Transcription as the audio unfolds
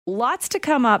Lots to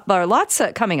come up, or lots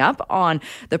coming up on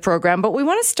the program, but we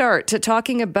want to start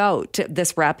talking about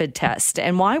this rapid test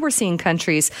and why we're seeing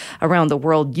countries around the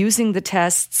world using the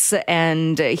tests,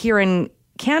 and here in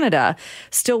Canada,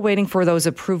 still waiting for those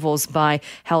approvals by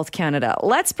Health Canada.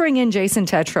 Let's bring in Jason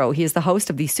Tetreault. He is the host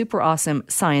of the Super Awesome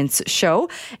Science Show,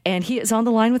 and he is on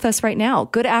the line with us right now.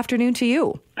 Good afternoon to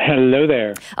you. Hello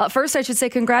there. First, I should say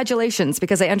congratulations,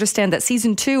 because I understand that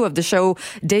season 2 of the show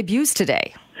debuts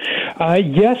today.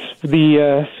 Yes,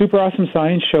 the Super Awesome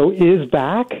Science Show is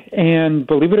back, and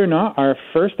believe it or not, our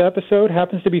first episode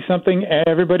happens to be something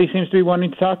everybody seems to be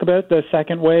wanting to talk about, the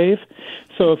second wave.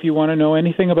 So if you want to know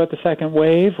anything about the second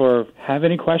wave or have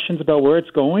any questions about where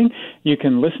it's going, you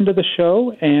can listen to the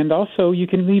show, and also you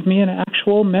can leave me an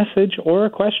actual message or a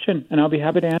question, and I'll be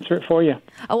happy to answer it for you.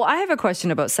 Oh, well, I have a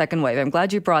question about second wave. I'm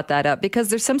glad you brought that up, because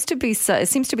there seems to be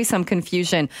some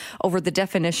confusion over the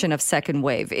definition of second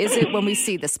wave. Is it when we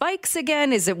see the spikes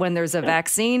again? Is it when there's a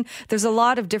vaccine? There's a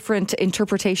lot of different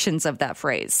interpretations of that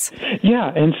phrase.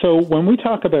 Yeah, and so when we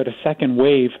talk about a second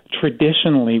wave,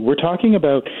 traditionally, we're talking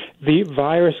about the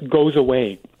virus goes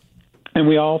away. And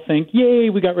we all think, yay,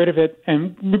 we got rid of it.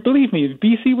 And believe me,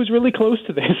 BC was really close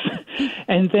to this.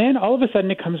 And then all of a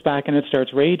sudden it comes back and it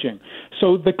starts raging.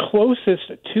 So the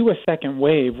closest to a second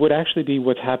wave would actually be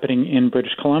what's happening in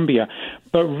British Columbia.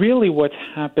 But really what's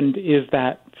happened is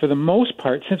that for the most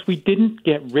part, since we didn't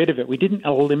get rid of it, we didn't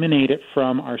eliminate it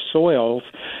from our soils,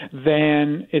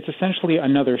 then it's essentially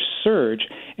another surge.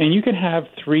 And you can have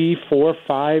 3, 4,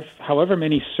 5, however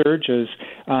many surges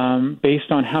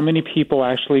based on how many people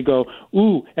actually go,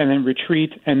 ooh, and then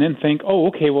retreat and then think, oh,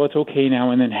 okay, well, it's okay now,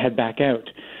 and then head back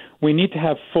out. We need to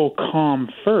have full calm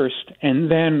first, and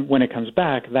then when it comes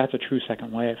back, that's a true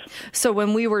second wave. So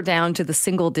when we were down to the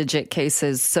single-digit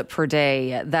cases per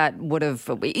day, that would have,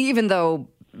 even though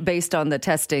based on the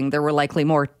testing, there were likely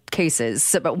more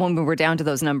cases, but when we were down to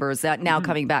those numbers, that now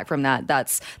coming back from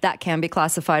that can be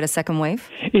classified as second wave?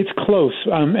 It's close.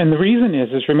 And the reason is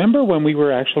remember when we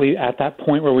were actually at that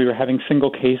point where we were having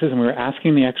single cases and we were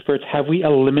asking the experts, have we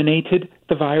eliminated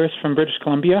the virus from British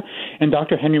Columbia? And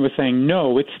Dr. Henry was saying,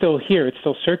 no, it's still here. It's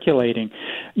still circulating.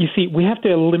 You see, we have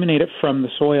to eliminate it from the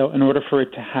soil in order for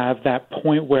it to have that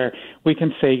point where we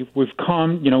can say we've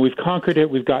conquered it,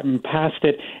 we've gotten past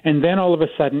it, and then all of a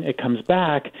sudden it comes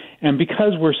back. And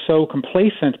because we're so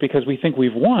complacent, because we think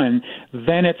we've won,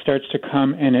 then it starts to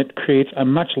come and it creates a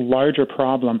much larger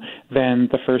problem than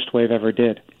the first wave ever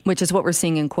did. Which is what we're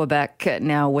seeing in Quebec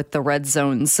now with the red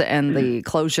zones and the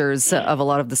closures of a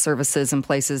lot of the services and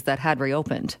places that had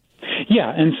reopened.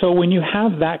 Yeah, and so when you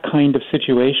have that kind of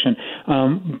situation,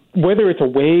 whether it's a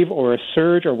wave or a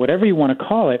surge or whatever you want to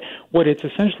call it, what it's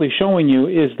essentially showing you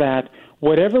is that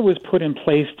whatever was put in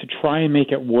place to try and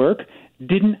make it work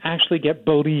didn't actually get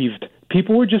believed.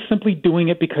 People were just simply doing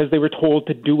it because they were told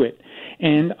to do it.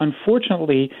 And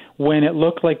unfortunately, when it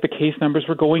looked like the case numbers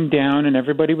were going down and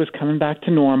everybody was coming back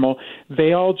to normal,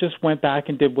 they all just went back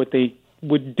and did what they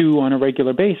would do on a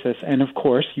regular basis. And of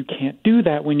course, you can't do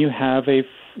that when you have a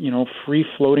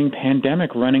free-floating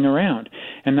pandemic running around.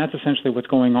 And that's essentially what's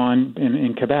going on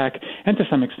in Quebec and to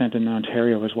some extent in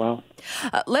Ontario as well.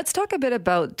 Let's talk a bit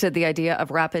about the idea of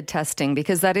rapid testing,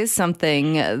 because that is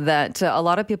something that a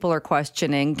lot of people are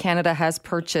questioning. Canada has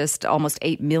purchased almost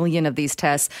 8 million of these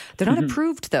tests. They're not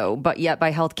approved, though, but yet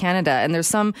by Health Canada. And there's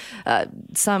some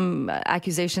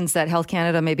accusations that Health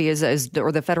Canada maybe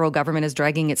or the federal government is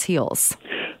dragging its heels.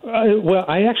 Well,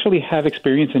 I actually have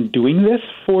experience in doing this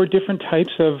for different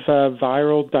types of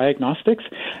viral diagnostics.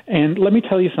 And let me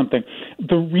tell you something.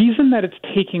 The reason that it's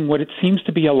taking what it seems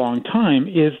to be a long time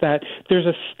is that there's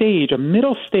a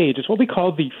middle stage. It's what we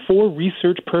call the for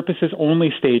research purposes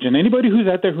only stage. And anybody who's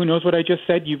out there who knows what I just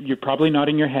said, you're probably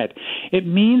nodding your head. It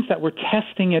means that we're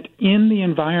testing it in the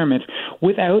environment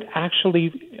without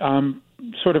actually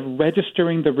sort of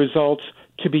registering the results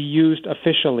to be used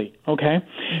officially, okay?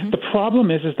 Mm-hmm. The problem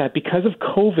is that because of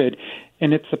COVID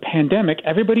and it's a pandemic,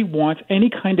 everybody wants any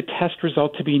kind of test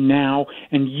result to be now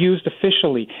and used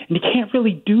officially. And you can't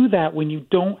really do that when you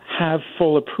don't have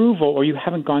full approval or you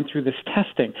haven't gone through this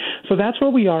testing. So that's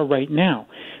where we are right now.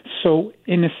 So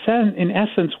in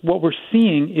essence, what we're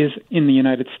seeing is in the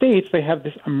United States, they have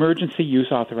this emergency use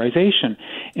authorization.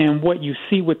 And what you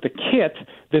see with the kit,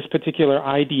 this particular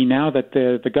ID now that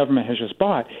the government has just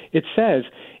bought, it says,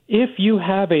 if you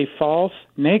have a false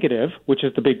negative, which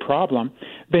is the big problem,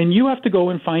 then you have to go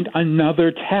and find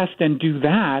another test and do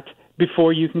that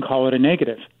before you can call it a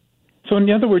negative. So in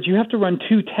other words, you have to run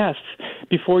 2 tests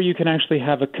before you can actually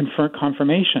have a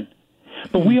confirmation.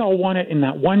 But we all want it in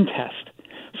that one test.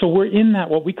 So we're in that,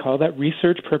 what we call that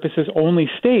research purposes only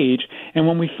stage. And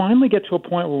when we finally get to a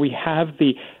point where we have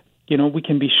we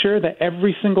can be sure that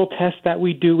every single test that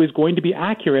we do is going to be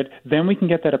accurate, then we can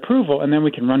get that approval, and then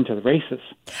we can run to the races.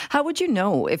 How would you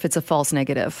know if it's a false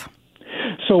negative?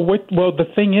 So the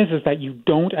thing is that you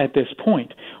don't at this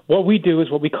point. What we do is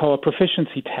what we call a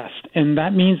proficiency test, and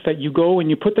that means that you go and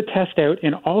you put the test out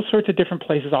in all sorts of different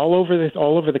places all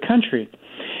over the country,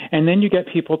 and then you get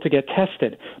people to get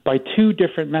tested by two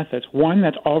different methods. One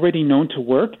that's already known to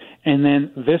work, and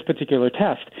then this particular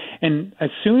test. And as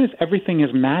soon as everything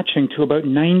is matching to about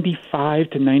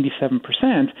 95 to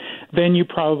 97%, then you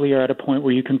probably are at a point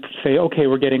where you can say, okay,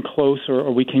 we're getting close,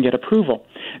 or we can get approval.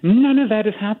 None of that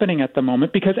is happening at the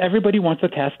moment because everybody wants the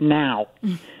test now.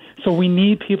 So we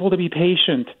need people to be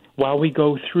patient while we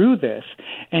go through this.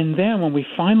 And then when we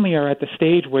finally are at the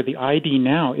stage where the ID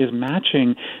now is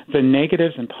matching the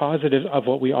negatives and positives of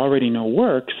what we already know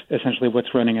works, essentially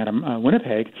what's running out of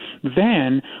Winnipeg,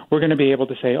 then we're going to be able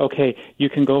to say, okay, you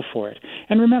can go for it.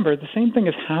 And remember, the same thing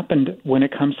has happened when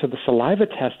it comes to the saliva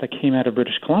test that came out of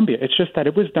British Columbia. It's just that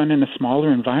it was done in a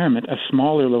smaller environment, a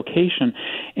smaller location,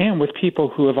 and with people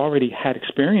who have already had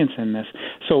experience in this.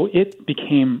 So it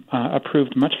became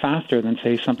approved much faster than,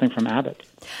 say, something from Abbott.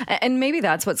 And maybe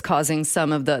that's what's causing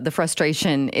some of the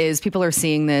frustration is people are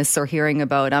seeing this or hearing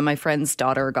about, my friend's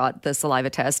daughter got the saliva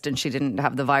test and she didn't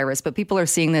have the virus, but people are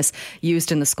seeing this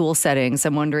used in the school settings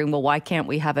and wondering, well, why can't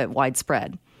we have it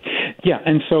widespread? Yeah,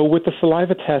 and so with the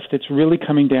saliva test, it's really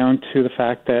coming down to the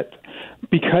fact that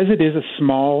because it is a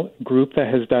small group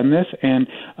that has done this, and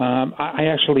I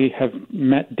actually have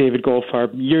met David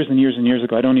Goldfarb years and years and years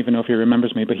ago. I don't even know if he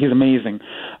remembers me, but he's amazing.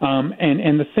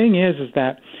 And the thing is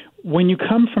that when you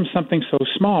come from something so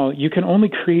small, you can only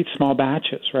create small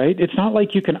batches, right? It's not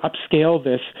like you can upscale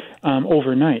this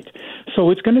overnight.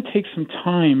 So it's going to take some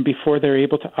time before they're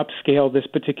able to upscale this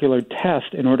particular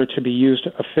test in order to be used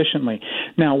efficiently.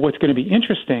 Now, what's going to be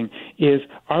interesting is,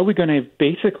 are we going to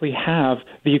basically have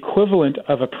the equivalent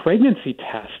of a pregnancy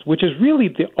test, which is really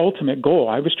the ultimate goal?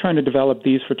 I was trying to develop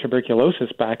these for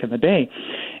tuberculosis back in the day.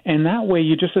 And that way,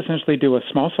 you just essentially do a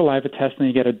small saliva test and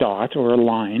you get a dot or a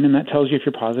line, and that tells you if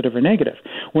you're positive or negative.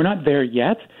 We're not there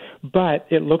yet, but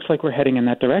it looks like we're heading in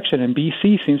that direction, and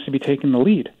BC seems to be taking the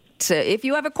lead. If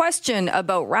you have a question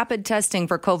about rapid testing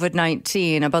for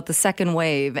COVID-19, about the second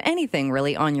wave, anything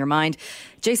really on your mind,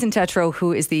 Jason Tetreault,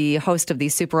 who is the host of the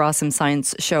Super Awesome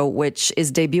Science Show, which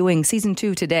is debuting season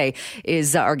 2 today,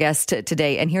 is our guest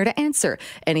today and here to answer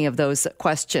any of those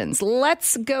questions.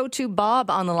 Let's go to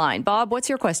Bob on the line. Bob, what's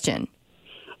your question?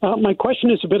 My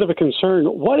question is a bit of a concern.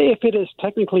 What if it is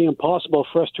technically impossible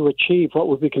for us to achieve what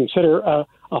would we consider a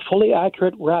fully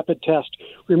accurate rapid test?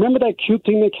 Remember that cube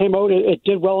thing that came out? It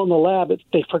did well in the lab.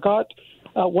 They forgot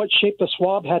what shape the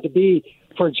swab had to be,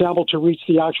 for example, to reach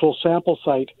the actual sample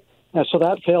site. So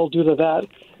that failed due to that.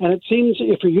 And it seems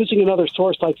if you're using another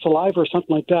source like saliva or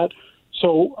something like that,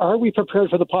 so are we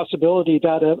prepared for the possibility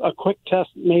that a quick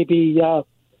test may be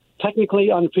technically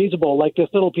unfeasible? Like this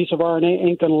little piece of RNA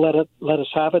ain't going to let us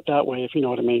have it that way, if you know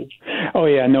what I mean. Oh,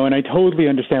 yeah, no, and I totally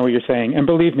understand what you're saying. And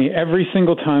believe me, every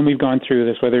single time we've gone through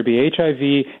this, whether it be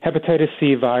HIV, hepatitis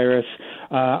C virus,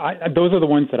 those are the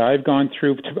ones that I've gone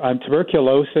through,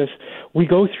 tuberculosis. We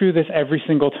go through this every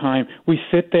single time. We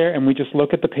sit there and we just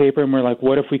look at the paper and we're like,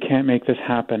 what if we can't make this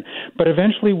happen? But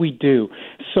eventually we do.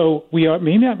 So we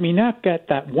may not get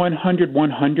that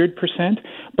 100%,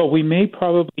 but we may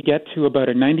probably get to about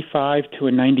a 95 to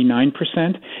a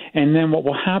 99%. And then what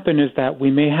will happen is that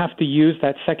we may have to use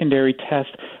that secondary test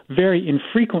very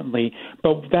infrequently,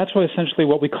 but that's essentially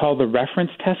what we call the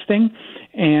reference testing.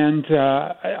 And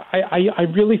I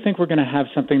really think we're going to have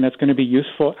something that's going to be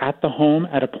useful at the home,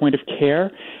 at a point of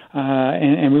care,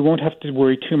 and we won't have to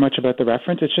worry too much about the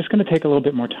reference. It's just going to take a little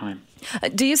bit more time.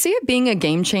 Do you see it being a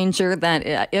game changer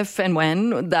that if and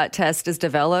when that test is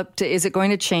developed, is it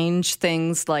going to change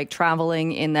things like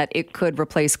traveling in that it could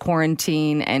replace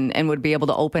quarantine and would be able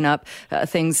to open up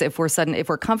things if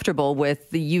we're comfortable with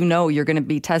you're going to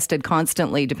be tested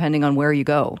constantly depending on where you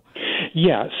go?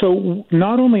 Yeah, so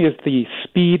not only is the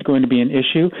speed going to be an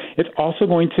issue, it's also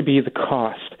going to be the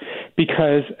cost,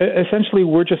 because essentially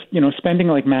we're just, spending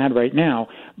like mad right now,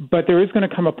 but there is going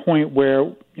to come a point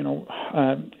where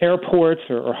airports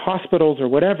or hospitals or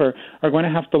whatever are going to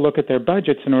have to look at their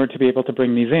budgets in order to be able to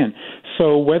bring these in.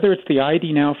 So whether it's the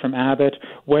ID now from Abbott,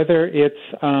 whether it's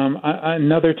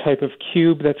another type of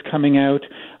cube that's coming out,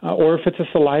 or if it's a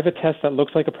saliva test that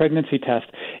looks like a pregnancy test,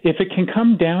 if it can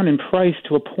come down in price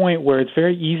to a point where it's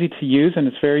very easy to use and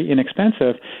it's very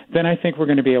inexpensive, then I think we're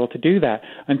going to be able to do that.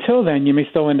 Until then, you may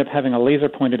still end up having a laser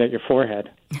pointed at your forehead.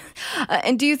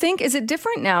 And do you think, is it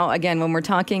different now, again, when we're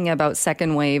talking about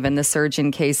second wave and the surge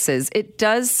in cases, it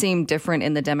does seem different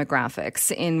in the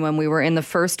demographics. When we were in the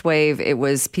first wave, it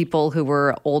was people who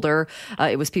were older,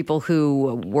 it was people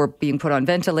who were being put on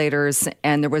ventilators,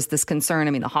 and there was this concern.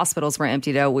 I mean, the hospitals were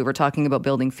emptied out. We were talking about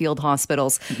building field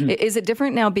hospitals. Mm-hmm. Is it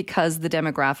different now because the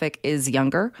demographic is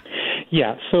younger?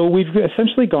 Yeah, so we've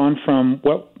essentially gone from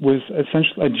what was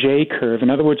essentially a J curve. In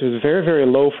other words, it was very, very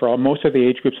low for most of the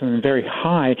age groups and then very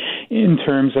high in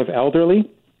terms of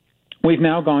elderly. We've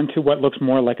now gone to what looks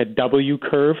more like a W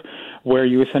curve, where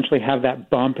you essentially have that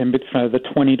bump in between the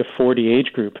 20 to 40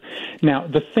 age group. Now,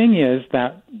 the thing is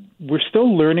that we're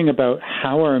still learning about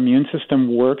how our immune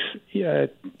system works to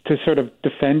sort of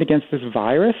defend against this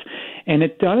virus, and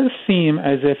it does seem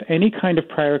as if any kind of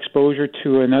prior exposure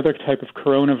to another type of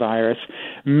coronavirus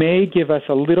may give us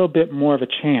a little bit more of a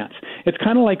chance. It's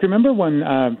kind of like, remember when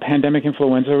pandemic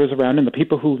influenza was around and the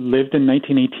people who lived in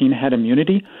 1918 had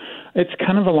immunity? It's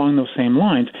kind of along those same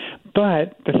lines.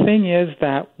 But the thing is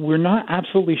that we're not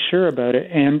absolutely sure about it,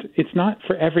 and it's not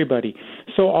for everybody.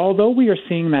 So although we are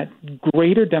seeing that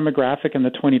greater demographic in the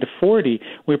 20 to 40,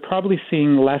 we're probably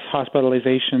seeing less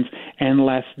hospitalizations and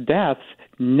less deaths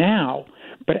now.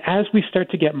 But as we start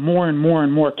to get more and more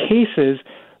and more cases,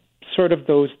 sort of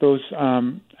those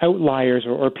outliers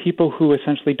or people who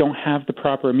essentially don't have the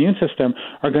proper immune system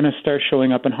are going to start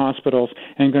showing up in hospitals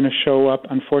and going to show up,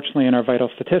 unfortunately, in our vital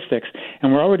statistics.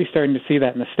 And we're already starting to see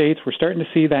that in the States. We're starting to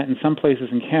see that in some places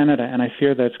in Canada, and I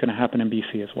fear that it's going to happen in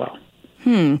BC as well.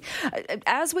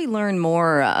 As we learn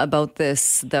more about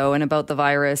this, though, and about the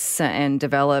virus and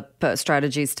develop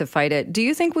strategies to fight it, do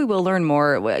you think we will learn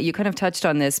more? You kind of touched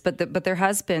on this, but there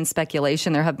has been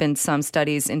speculation. There have been some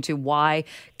studies into why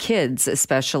kids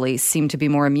especially seem to be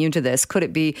more immune to this. Could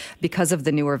it be because of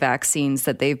the newer vaccines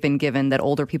that they've been given that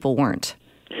older people weren't?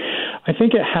 I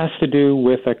think it has to do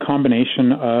with a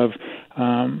combination of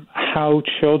how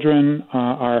children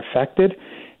are affected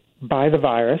by the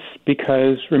virus,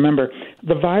 because remember,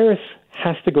 the virus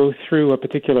has to go through a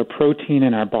particular protein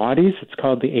in our bodies. It's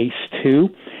called the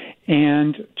ACE2,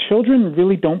 and children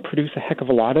really don't produce a heck of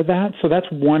a lot of that, so that's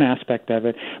one aspect of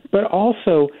it. But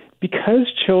also,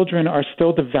 because children are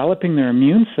still developing their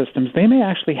immune systems, they may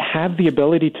actually have the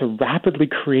ability to rapidly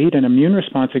create an immune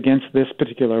response against this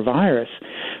particular virus.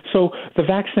 So the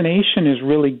vaccination is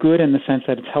really good in the sense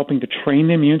that it's helping to train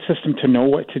the immune system to know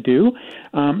what to do.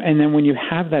 And then when you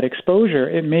have that exposure,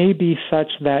 it may be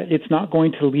such that it's not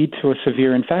going to lead to a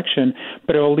severe infection,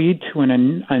 but it will lead to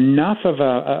enough of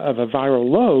a viral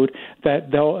load that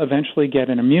they'll eventually get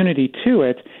an immunity to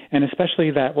it, and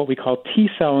especially that what we call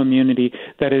T-cell immunity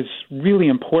that is really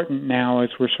important now as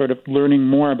we're sort of learning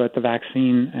more about the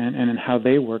vaccine and how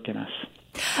they work in us.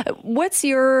 What's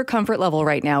your comfort level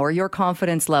right now, or your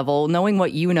confidence level, knowing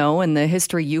what you know and the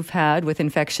history you've had with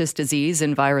infectious disease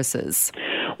and viruses?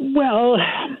 Well,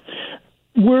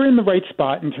 we're in the right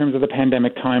spot in terms of the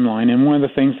pandemic timeline, and one of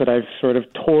the things that I've sort of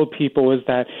told people is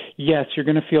that, yes, you're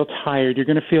going to feel tired, you're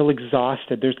going to feel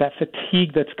exhausted, there's that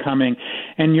fatigue that's coming,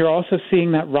 and you're also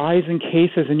seeing that rise in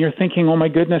cases, and you're thinking, oh my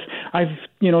goodness, I've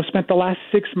spent the last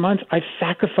 6 months, I've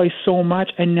sacrificed so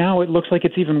much, and now it looks like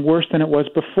it's even worse than it was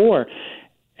before.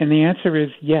 And the answer is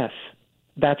yes.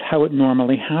 That's how it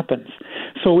normally happens.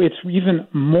 So it's even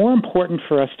more important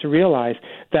for us to realize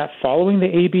that following the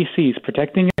ABCs,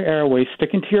 protecting your airways,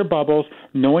 sticking to your bubbles,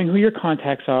 knowing who your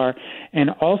contacts are,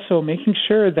 and also making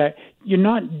sure that you're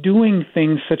not doing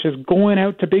things such as going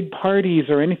out to big parties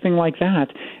or anything like that.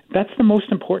 That's the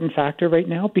most important factor right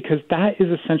now, because that is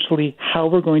essentially how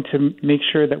we're going to make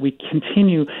sure that we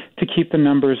continue to keep the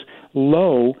numbers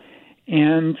low,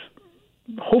 and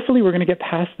hopefully we're going to get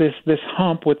past this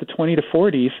hump with the 20 to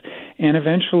 40s and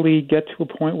eventually get to a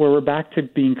point where we're back to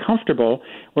being comfortable,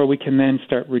 where we can then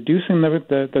start reducing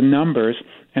the numbers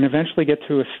and eventually get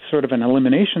to a sort of an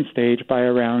elimination stage by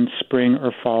around spring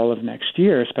or fall of next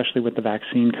year, especially with the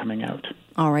vaccine coming out.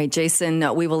 All right, Jason,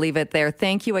 we will leave it there.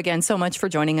 Thank you again so much for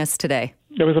joining us today.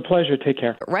 It was a pleasure. Take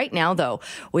care. Right now, though,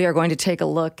 we are going to take a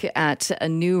look at a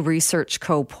new Research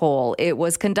Co. poll. It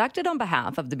was conducted on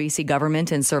behalf of the BC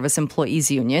Government and Service Employees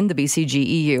Union, the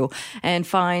BCGEU, and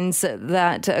finds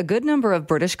that a good number of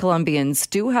British Columbians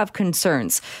do have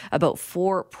concerns about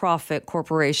for-profit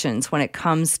corporations when it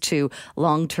comes to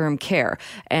long-term care.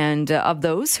 And of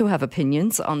those who have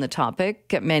opinions on the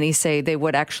topic, many say they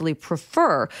would actually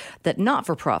prefer that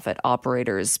not-for-profit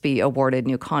operators be awarded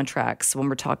new contracts when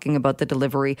we're talking about the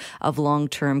delivery of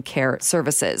long-term care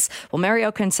services. Well,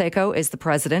 Mario Canseco is the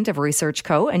president of Research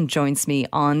Co. and joins me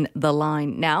on the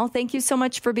line now. Thank you so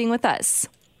much for being with us.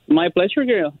 My pleasure,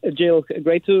 Jill.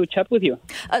 Great to chat with you.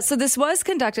 So this was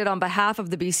conducted on behalf of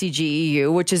the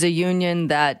BCGEU, which is a union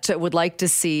that would like to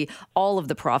see all of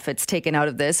the profits taken out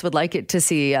of this, would like it to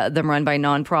see them run by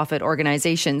nonprofit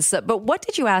organizations. But what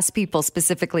did you ask people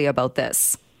specifically about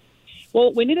this?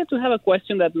 Well, we needed to have a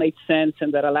question that made sense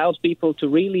and that allows people to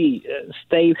really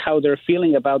state how they're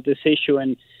feeling about this issue.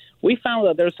 And we found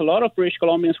that there's a lot of British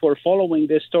Columbians who are following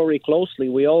this story closely.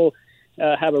 We all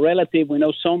have a relative, we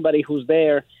know somebody who's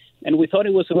there, and we thought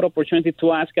it was a good opportunity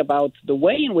to ask about the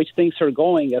way in which things are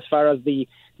going as far as the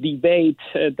debate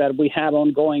that we have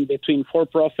ongoing between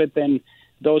for-profit and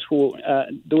those who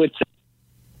do it.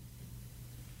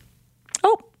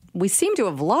 We seem to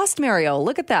have lost Mario.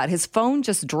 Look at that. His phone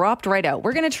just dropped right out.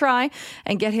 We're going to try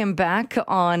and get him back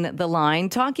on the line,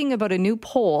 talking about a new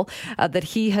poll that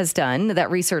he has done,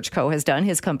 that Research Co. has done,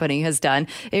 his company has done.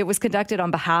 It was conducted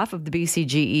on behalf of the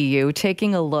BCGEU,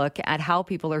 taking a look at how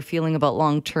people are feeling about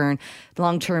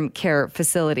long-term care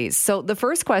facilities. So the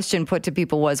first question put to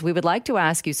people was, we would like to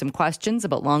ask you some questions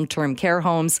about long-term care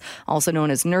homes, also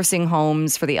known as nursing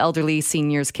homes for the elderly,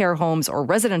 seniors care homes, or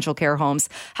residential care homes.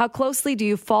 How closely do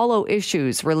you follow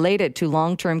issues related to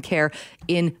long-term care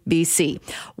in BC?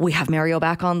 We have Mario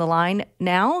back on the line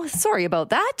now. Sorry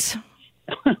about that.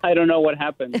 I don't know what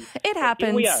happened. It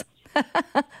happens. Here we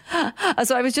are.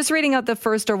 So I was just reading out the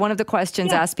first or one of the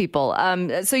questions asked people.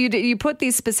 So you put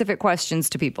these specific questions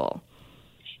to people.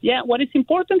 Yeah, what is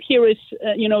important here is,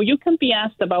 you can be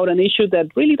asked about an issue that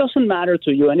really doesn't matter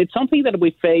to you. And it's something that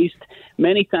we faced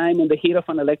many times in the heat of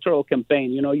an electoral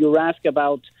campaign. You're asked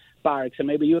about parks and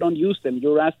maybe you don't use them.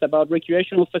 You're asked about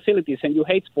recreational facilities and you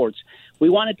hate sports. We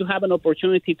wanted to have an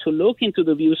opportunity to look into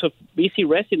the views of BC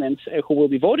residents who will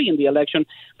be voting in the election,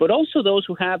 but also those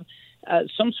who have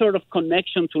some sort of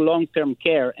connection to long-term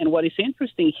care. And what is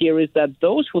interesting here is that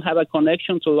those who have a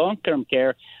connection to long-term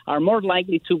care are more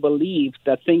likely to believe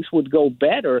that things would go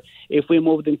better if we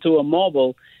moved into a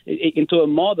model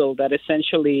that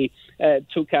essentially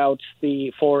took out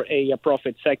the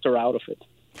for-profit sector out of it.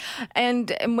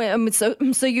 And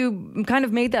so you kind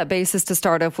of made that basis to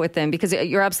start off with them, because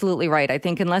you're absolutely right. I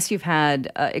think unless you've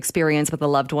had experience with a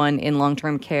loved one in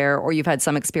long-term care, or you've had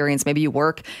some experience, maybe you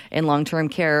work in long-term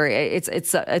care,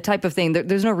 it's a type of thing.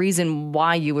 There's no reason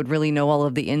why you would really know all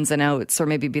of the ins and outs or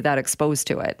maybe be that exposed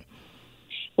to it.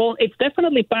 Well, it's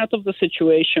definitely part of the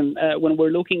situation when we're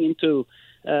looking into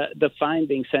the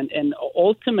findings. And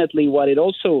ultimately what it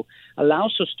also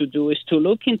allows us to do is to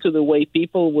look into the way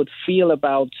people would feel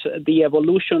about the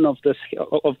evolution of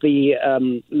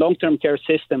the long-term care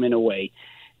system in a way.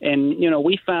 And,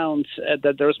 we found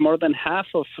that there's more than half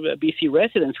of BC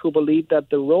residents who believe that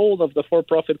the role of the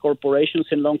for-profit corporations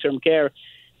in long-term care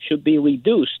should be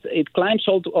reduced. It climbs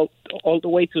all the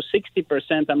way to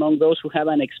 60% among those who have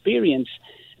an experience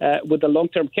with the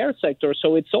long-term care sector.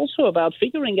 So it's also about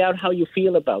figuring out how you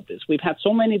feel about this. We've had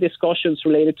so many discussions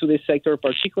related to this sector,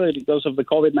 particularly because of the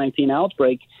COVID-19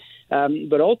 outbreak.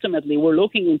 But ultimately, we're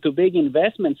looking into big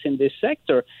investments in this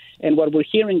sector. And what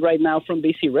we're hearing right now from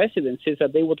BC residents is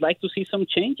that they would like to see some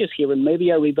changes here and maybe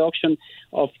a reduction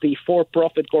of the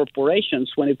for-profit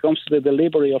corporations when it comes to the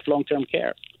delivery of long-term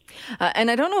care. And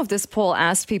I don't know if this poll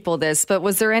asked people this, but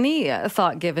was there any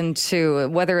thought given to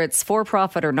whether it's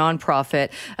for-profit or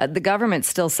non-profit, the government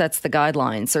still sets the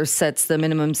guidelines or sets the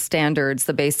minimum standards,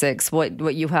 the basics,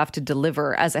 what you have to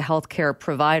deliver as a healthcare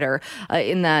provider,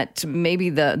 in that maybe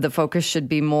the focus should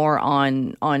be more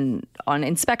on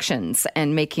inspections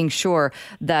and making sure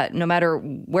that no matter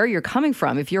where you're coming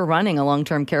from, if you're running a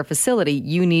long-term care facility,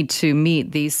 you need to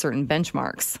meet these certain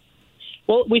benchmarks.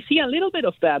 Well, we see a little bit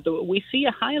of that. We see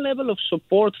a high level of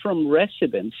support from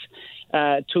residents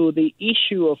to the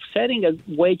issue of setting a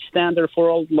wage standard for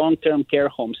all long-term care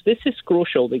homes. This is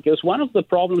crucial because one of the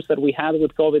problems that we had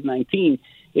with COVID-19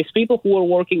 is people who are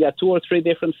working at 2 or 3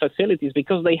 different facilities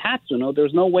because they had to.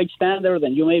 There's no wage standard,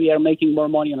 and you maybe are making more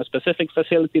money on a specific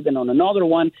facility than on another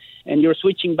one, and you're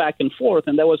switching back and forth.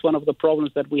 And that was one of the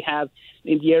problems that we had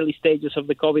in the early stages of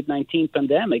the COVID-19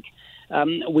 pandemic.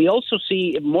 We also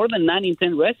see more than 9 in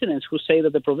 10 residents who say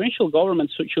that the provincial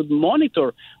government should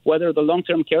monitor whether the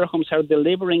long-term care homes are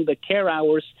delivering the care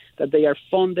hours that they are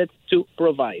funded to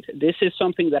provide. This is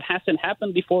something that hasn't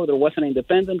happened before. There was an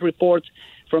independent report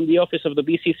from the Office of the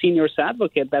BC Seniors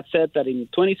Advocate that said that in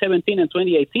 2017 and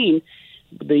 2018,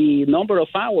 the number of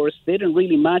hours didn't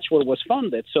really match what was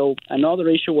funded. So another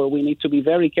issue where we need to be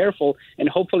very careful, and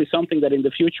hopefully something that in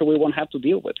the future we won't have to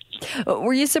deal with.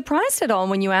 Were you surprised at all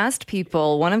when you asked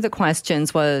people, one of the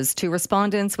questions was to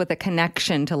respondents with a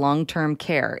connection to long-term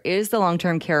care, is the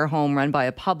long-term care home run by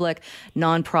a public,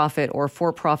 nonprofit, or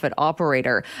for-profit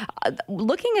operator?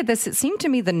 Looking at this, it seemed to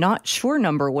me the not sure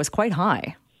number was quite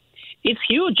high. It's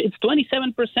huge. It's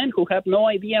 27% who have no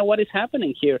idea what is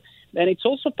happening here. And it's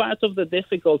also part of the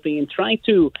difficulty in trying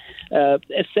to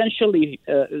essentially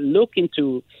look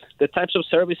into the types of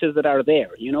services that are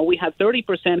there. You know, we had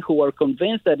 30% who were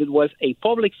convinced that it was a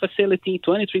public facility,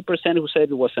 23% who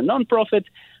said it was a nonprofit,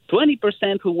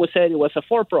 20% who said it was a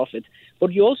for-profit.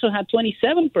 But you also had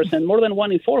 27%, more than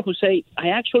 1 in 4, who say, I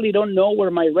actually don't know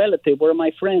where my relative, where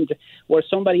my friend, where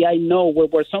somebody I know,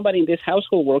 where somebody in this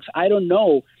household works. I don't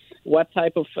know what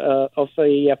type of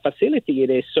a facility it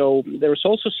is. So there's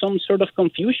also some sort of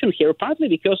confusion here, partly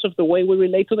because of the way we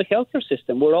relate to the healthcare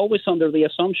system. We're always under the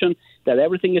assumption that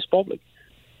everything is public.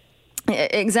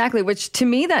 Exactly, which to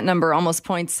me that number almost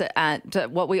points at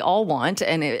what we all want.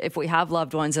 And if we have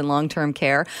loved ones in long-term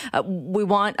care, we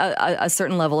want a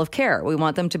certain level of care. We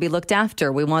want them to be looked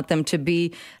after. We want them to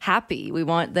be happy. We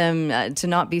want them to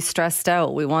not be stressed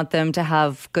out. We want them to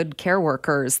have good care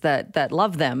workers that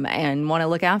love them and want to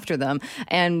look after them.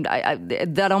 And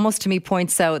that almost to me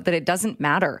points out that it doesn't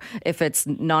matter if it's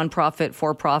nonprofit,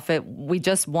 for-profit. We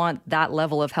just want that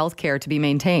level of healthcare to be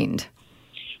maintained.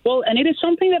 Well, and it is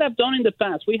something that I've done in the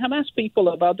past. We have asked people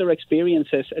about their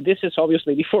experiences. This is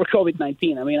obviously before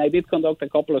COVID-19. I mean, I did conduct a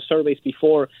couple of surveys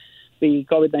before the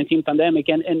COVID-19 pandemic,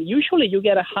 and usually you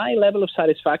get a high level of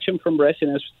satisfaction from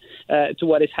residents to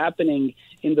what is happening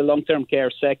in the long-term care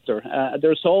sector.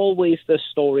 There's always the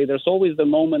story. There's always the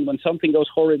moment when something goes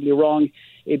horribly wrong.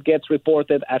 It gets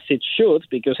reported as it should,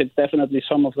 because it's definitely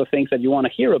some of the things that you want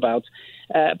to hear about.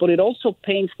 But it also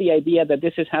paints the idea that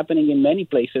this is happening in many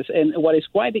places. And what is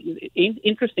quite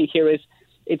interesting here is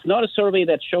it's not a survey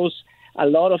that shows a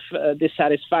lot of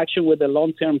dissatisfaction with the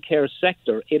long-term care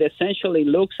sector. It essentially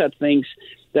looks at things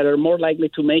that are more likely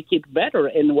to make it better.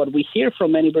 And what we hear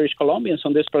from many British Columbians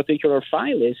on this particular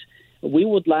file is we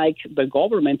would like the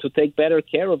government to take better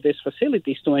care of these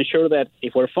facilities to ensure that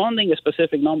if we're funding a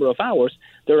specific number of hours,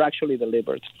 they're actually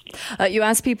delivered. You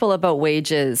asked people about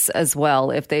wages as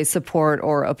well, if they support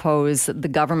or oppose the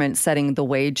government setting the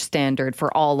wage standard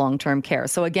for all long-term care.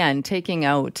 So again, taking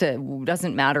out,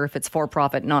 doesn't matter if it's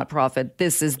for-profit, not profit,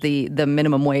 this is the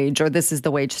minimum wage or this is the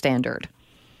wage standard.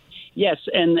 Yes,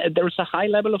 and there's a high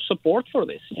level of support for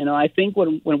this. You know, I think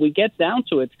when we get down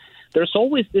to it, there's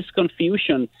always this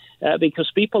confusion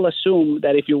because people assume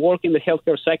that if you work in the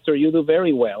healthcare sector, you do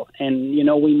very well. And, you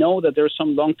know, we know that there's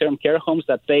some long-term care homes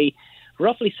that pay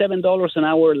roughly $7 an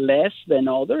hour less than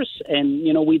others. And,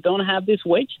 you know, we don't have this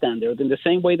wage standard in the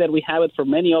same way that we have it for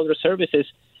many other services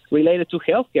related to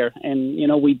healthcare. And, you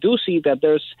know, we do see that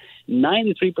there's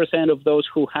 93% of those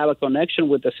who have a connection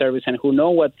with the service and who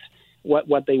know what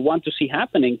they want to see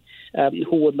happening,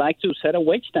 who would like to set a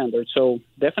wage standard. So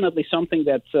definitely something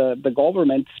that the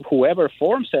government, whoever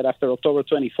forms it after October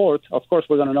 24th, of course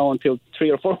we're going to know until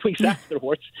 3 or 4 weeks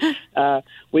afterwards,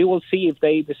 we will see if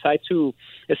they decide to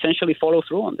essentially follow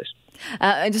through on this.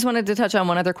 I just wanted to touch on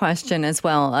one other question as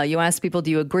well. You asked people, do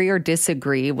you agree or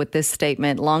disagree with this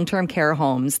statement? Long-term care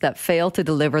homes that fail to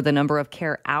deliver the number of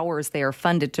care hours they are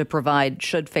funded to provide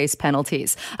should face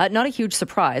penalties. Not a huge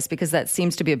surprise, because that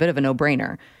seems to be a bit of a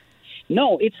no-brainer.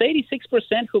 No, it's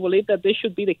 86% who believe that this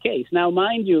should be the case. Now,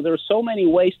 mind you, there are so many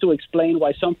ways to explain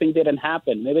why something didn't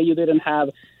happen. Maybe you didn't have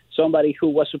somebody who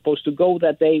was supposed to go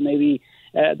that day. Maybe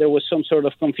there was some sort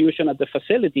of confusion at the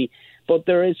facility. But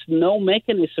there is no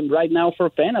mechanism right now for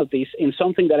penalties in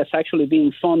something that is actually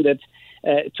being funded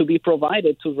to be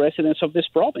provided to residents of this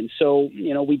province. So,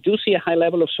 you know, we do see a high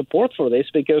level of support for this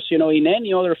because, you know, in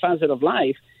any other facet of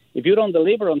life, if you don't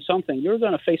deliver on something, you're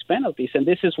going to face penalties. And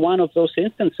this is one of those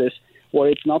instances where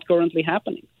it's not currently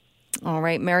happening. All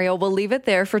right, Mario, we'll leave it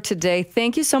there for today.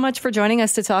 Thank you so much for joining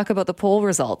us to talk about the poll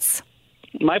results.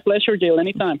 My pleasure, Jill.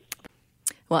 Anytime.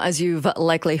 Well, as you've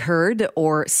likely heard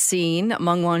or seen,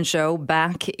 Meng Wanzhou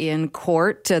back in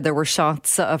court. There were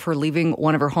shots of her leaving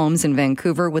one of her homes in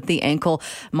Vancouver with the ankle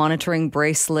monitoring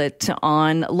bracelet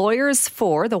on. Lawyers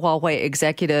for the Huawei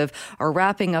executive are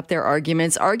wrapping up their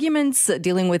arguments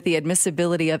dealing with the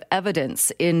admissibility of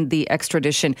evidence in the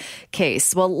extradition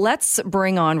case. Well, let's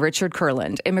bring on Richard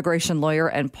Kurland, immigration lawyer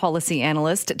and policy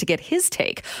analyst, to get his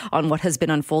take on what has been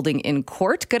unfolding in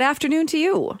court. Good afternoon to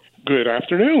you. Good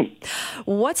afternoon.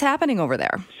 What's happening over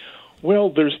there?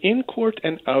 Well, there's in court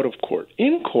and out of court.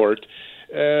 In court,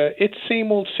 it's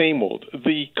same old, same old.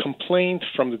 The complaint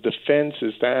from the defense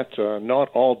is that not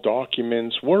all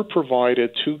documents were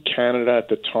provided to Canada at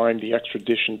the time the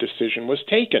extradition decision was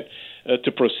taken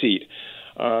to proceed.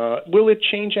 Will it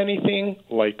change anything?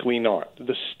 Likely not.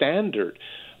 The standard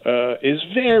is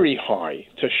very high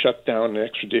to shut down an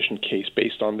extradition case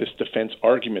based on this defense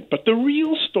argument. But the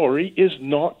real story is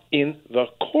not in the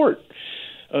court.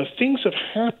 Things have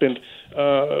happened.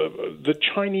 The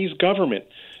Chinese government,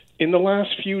 in the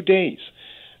last few days,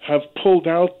 have pulled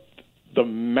out the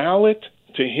mallet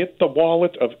to hit the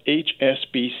wallet of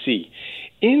HSBC.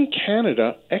 In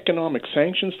Canada, economic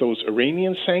sanctions, those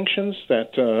Iranian sanctions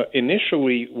that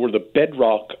initially were the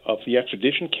bedrock of the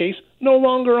extradition case, no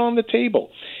longer on the table.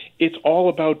 It's all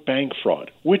about bank fraud,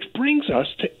 which brings us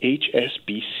to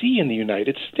HSBC in the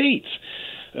United States.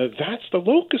 That's the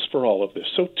locus for all of this.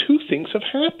 So two things have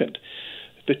happened.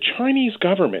 The Chinese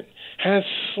government has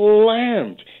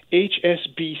slammed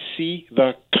HSBC,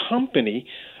 the company,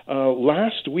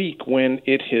 last week when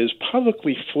it has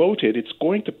publicly floated it's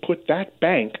going to put that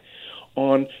bank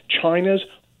on China's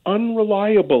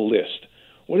unreliable list.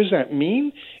 What does that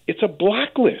mean? It's a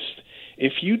blacklist.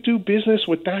 If you do business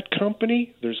with that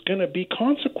company, there's going to be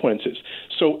consequences.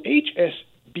 So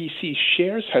HSBC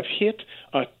shares have hit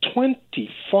a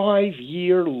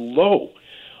 25-year low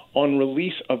on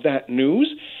release of that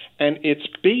news, and it's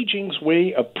Beijing's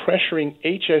way of pressuring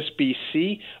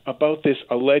HSBC about this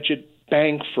alleged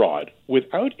bank fraud.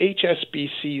 Without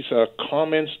HSBC's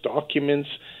comments, documents,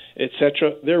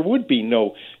 etc., there would be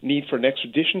no need for an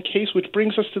extradition case, which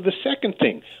brings us to the second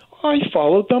thing. I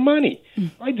followed the money.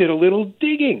 I did a little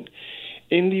digging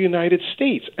in the United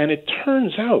States, and it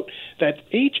turns out that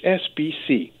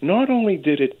HSBC, not only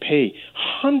did it pay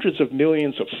hundreds of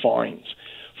millions of fines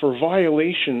for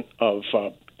violation of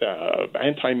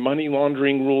anti-money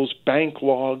laundering rules, bank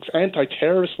logs,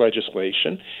 anti-terrorist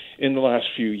legislation in the last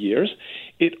few years,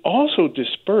 it also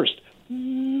dispersed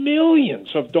millions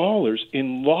of dollars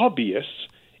in lobbyists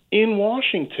in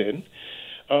Washington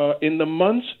in the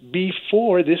months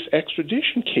before this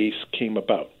extradition case came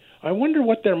about. I wonder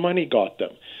what their money got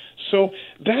them. So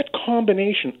that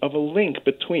combination of a link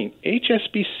between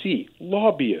HSBC,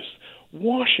 lobbyists,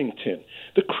 Washington,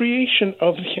 the creation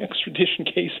of the extradition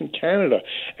case in Canada,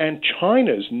 and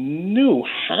China's new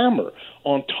hammer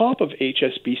on top of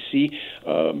HSBC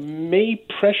may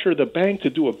pressure the bank to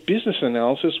do a business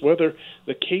analysis whether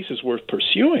the case is worth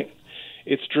pursuing.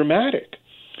 It's dramatic.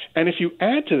 And if you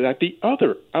add to that the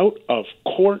other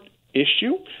out-of-court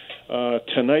issue,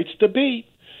 tonight's debate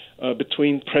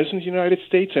between President of the United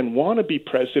States and wannabe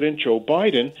President Joe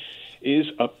Biden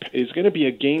is going to be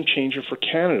a game changer for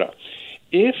Canada.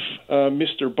 If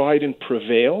Mr. Biden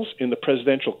prevails in the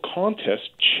presidential contest,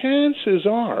 chances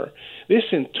are this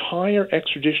entire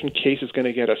extradition case is going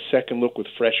to get a second look with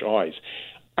fresh eyes.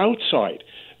 Outside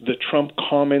the Trump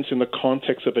comments in the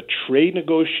context of a trade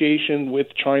negotiation with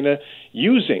China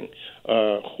using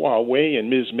Huawei and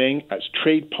Ms. Meng as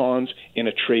trade pawns in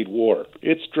a trade war.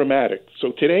 It's dramatic.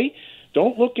 So today,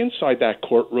 don't look inside that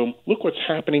courtroom. Look what's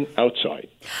happening outside.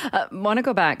 Want to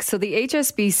go back. So the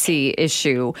HSBC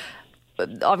issue,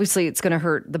 obviously it's going to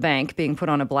hurt the bank being put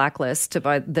on a blacklist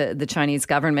by the Chinese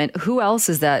government. Who else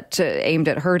is that aimed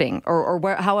at hurting?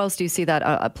 Or how else do you see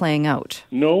that playing out?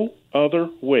 No other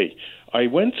way. I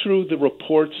went through the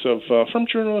reports of from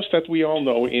journalists that we all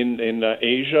know in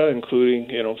Asia, including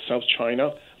South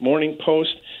China, Morning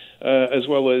Post, as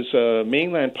well as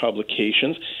mainland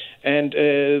publications, and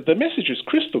the message is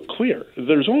crystal clear.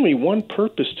 There's only one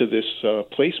purpose to this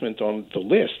placement on the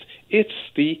list. It's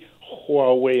the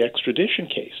Huawei extradition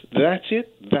case. That's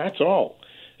it. That's all.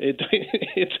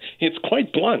 It's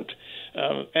quite blunt,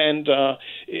 and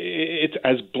it's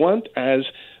as blunt as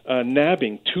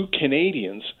nabbing two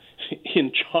Canadians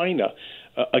in China,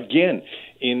 again,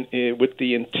 with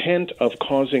the intent of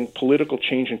causing political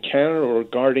change in Canada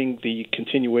regarding the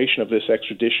continuation of this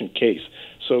extradition case.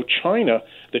 So China,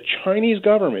 the Chinese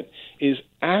government, is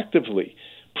actively,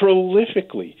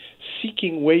 prolifically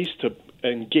seeking ways to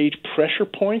engage pressure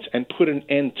points and put an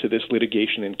end to this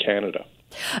litigation in Canada.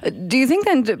 Do you think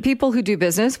then people who do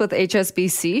business with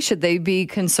HSBC, should they be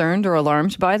concerned or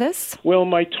alarmed by this? Well,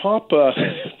 my top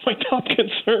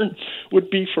concern would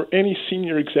be for any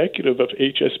senior executive of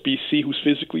HSBC who's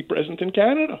physically present in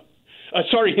Canada.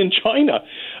 In China.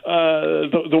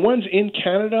 The ones in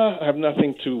Canada have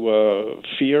nothing to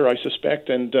fear, I suspect.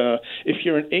 And if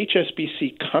you're an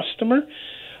HSBC customer,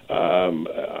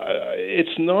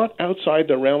 it's not outside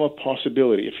the realm of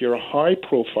possibility. If you're a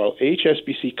high-profile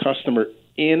HSBC customer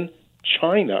in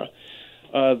China,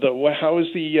 how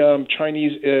does the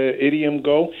Chinese idiom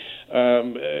go?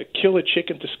 Kill a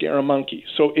chicken to scare a monkey.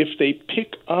 So if they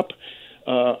pick up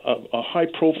a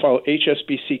high-profile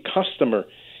HSBC customer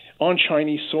on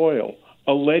Chinese soil,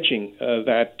 alleging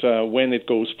that when it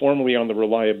goes formally on the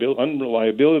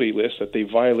unreliability list that they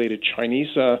violated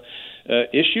Chinese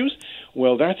issues,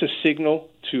 well, that's a signal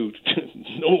to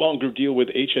no longer deal with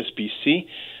HSBC.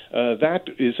 That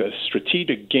is a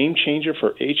strategic game changer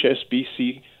for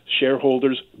HSBC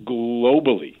shareholders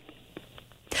globally.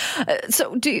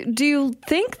 So do you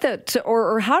think that,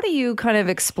 or how do you kind of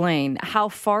explain how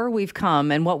far we've come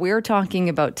and what we're talking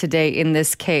about today in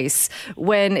this case,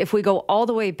 when if we go all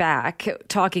the way back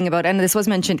talking about, and this was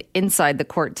mentioned inside the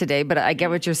court today, but I get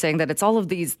what you're saying, that it's all of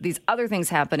these other things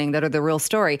happening that are the real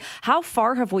story. How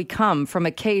far have we come from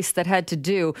a case that had to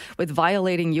do with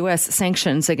violating U.S.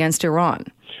 sanctions against Iran?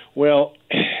 Well,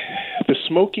 the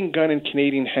smoking gun in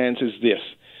Canadian hands is this.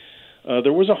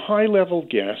 There was a high-level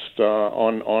guest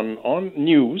on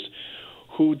news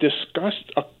who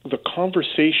discussed the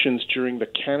conversations during the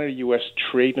Canada-U.S.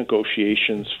 trade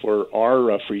negotiations for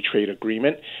our free trade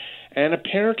agreement, and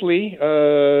apparently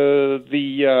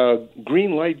the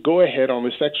green light go-ahead on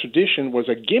this extradition was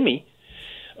a gimme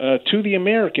to the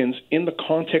Americans in the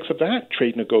context of that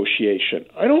trade negotiation.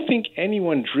 I don't think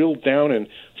anyone drilled down and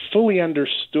fully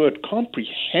understood,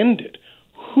 comprehended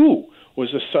who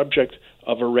was the subject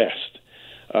of arrest.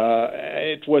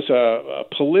 It was a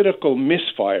political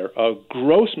misfire, a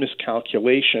gross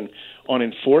miscalculation on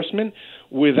enforcement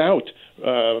without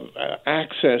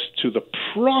access to the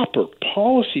proper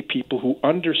policy people who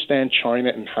understand China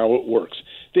and how it works.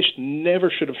 This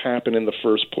never should have happened in the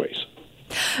first place.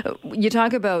 You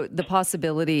talk about the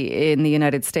possibility in the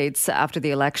United States after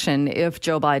the election, if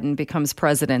Joe Biden becomes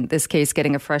president, this case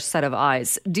getting a fresh set of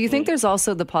eyes. Do you think there's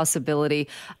also the possibility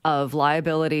of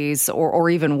liabilities or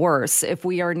even worse, if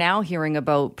we are now hearing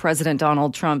about President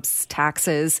Donald Trump's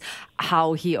taxes,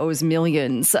 how he owes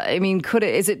millions? I mean,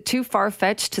 is it too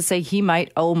far-fetched to say he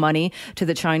might owe money to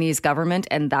the Chinese government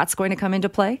and that's going to come into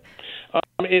play?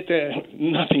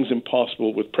 Nothing's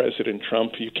impossible with President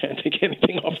Trump. You can't take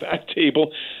anything off that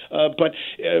table. But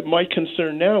my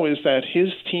concern now is that his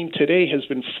team today has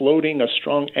been floating a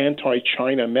strong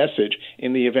anti-China message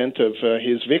in the event of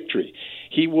his victory.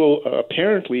 He will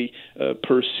apparently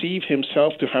perceive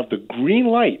himself to have the green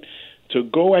light to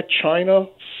go at China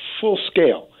full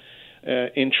scale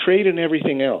in trade and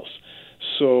everything else.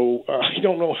 So I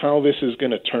don't know how this is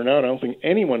going to turn out. I don't think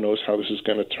anyone knows how this is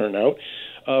going to turn out.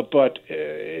 But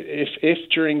if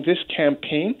during this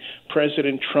campaign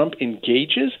President Trump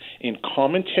engages in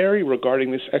commentary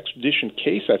regarding this extradition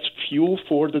case, that's fuel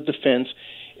for the defense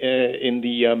in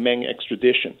the Meng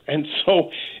extradition. And so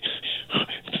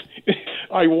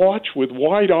I watch with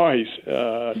wide eyes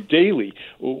daily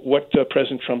what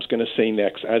President Trump's going to say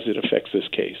next as it affects this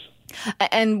case.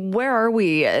 And where are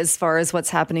we as far as what's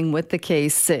happening with the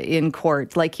case in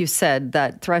court? Like you said,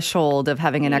 that threshold of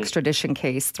having an extradition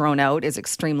case thrown out is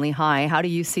extremely high. How do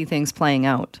you see things playing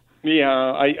out?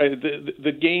 Yeah,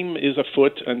 the game is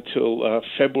afoot until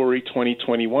February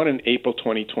 2021 and April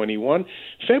 2021.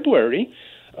 February,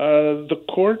 the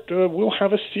court will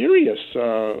have a serious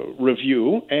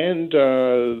review, and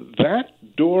that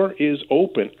door is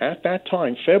open at that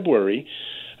time, February,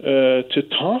 to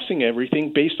tossing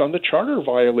everything based on the charter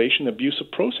violation, abuse of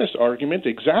process argument,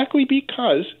 exactly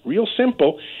because, real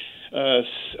simple,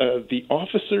 the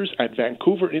officers at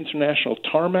Vancouver International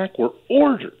Tarmac were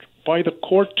ordered by the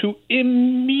court to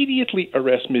immediately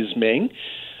arrest Ms. Meng.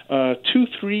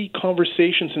 2-3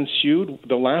 conversations ensued,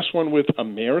 the last one with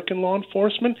American law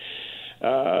enforcement.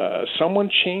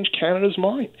 Someone changed Canada's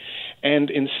mind.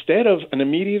 And instead of an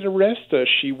immediate arrest,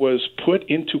 she was put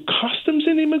into customs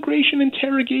and immigration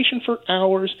interrogation for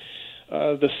hours.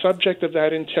 The subject of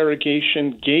that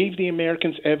interrogation gave the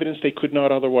Americans evidence they could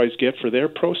not otherwise get for their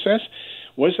process.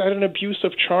 Was that an abuse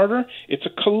of charter? It's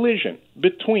a collision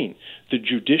between the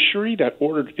judiciary that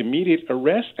ordered immediate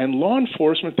arrest and law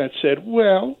enforcement that said,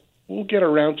 well, we'll get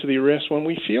around to the arrest when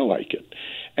we feel like it.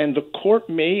 And the court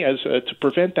may, to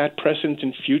prevent that precedent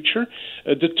in future,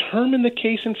 determine the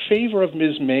case in favor of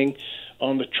Ms. Meng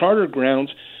on the charter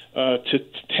grounds to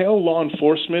tell law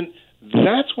enforcement.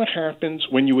 That's what happens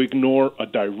when you ignore a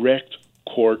direct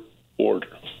court order.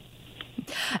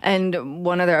 And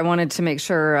one other, I wanted to make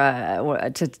sure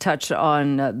to touch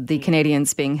on the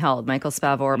Canadians being held. Michael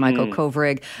Spavor, Michael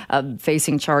Kovrig,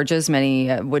 facing charges.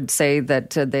 Many would say that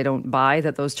they don't buy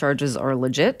that those charges are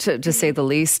legit, to say the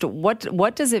least.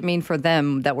 What does it mean for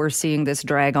them that we're seeing this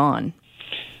drag on?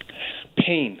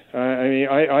 Pain.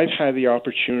 I've had the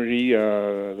opportunity,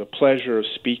 the pleasure of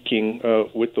speaking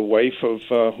with the wife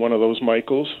of one of those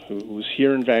Michaels, who's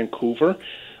here in Vancouver.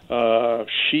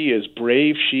 She is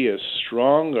brave. She is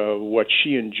strong. What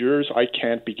she endures, I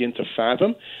can't begin to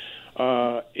fathom.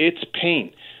 It's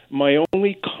pain. My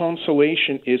only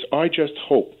consolation is I just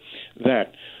hope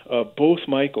that both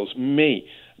Michaels may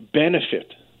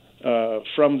benefit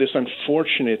from this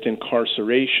unfortunate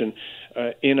incarceration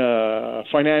in a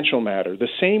financial matter, the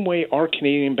same way our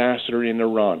Canadian ambassador in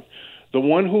Iran, the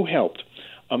one who helped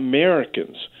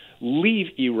Americans leave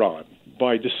Iran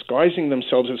by disguising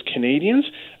themselves as Canadians,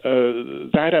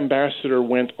 that ambassador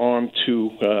went on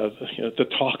to the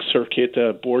talk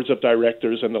circuit, boards of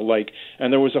directors and the like,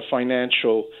 and there was a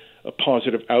financial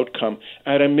positive outcome.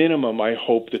 At a minimum, I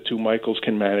hope the two Michaels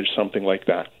can manage something like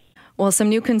that. Well, some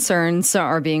new concerns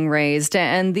are being raised,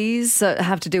 and these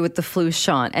have to do with the flu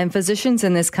shot. And physicians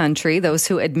in this country, those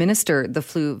who administer the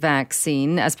flu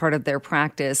vaccine as part of their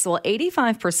practice,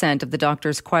 85% of the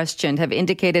doctors questioned have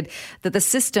indicated that the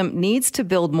system needs to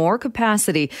build more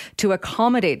capacity to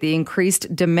accommodate the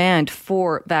increased demand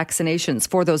for vaccinations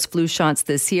for those flu shots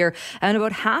this year. And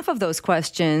about half of those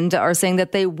questioned are saying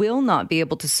that they will not be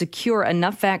able to secure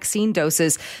enough vaccine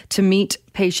doses to meet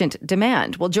patient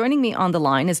demand. Well, joining me on the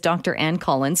line is Dr. Anne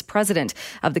Collins, president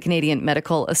of the Canadian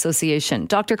Medical Association.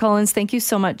 Dr. Collins, thank you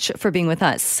so much for being with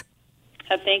us.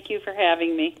 Thank you for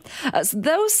having me.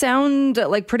 Those sound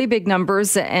like pretty big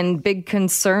numbers and big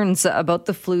concerns about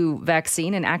the flu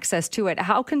vaccine and access to it.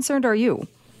 How concerned are you?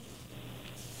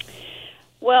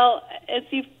 Well, as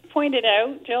you've pointed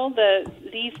out, Jill,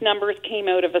 these numbers came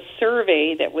out of a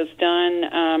survey that was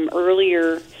done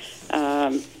earlier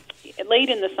late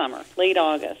in the summer, late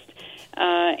August.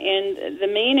 And the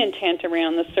main intent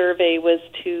around the survey was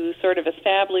to sort of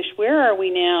establish where are we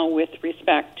now with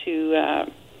respect to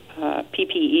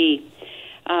PPE.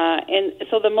 And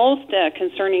so the most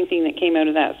concerning thing that came out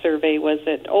of that survey was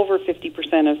that over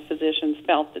 50% of physicians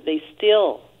felt that they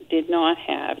still did not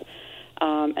have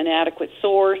an adequate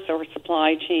source or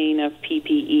supply chain of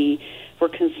PPE, were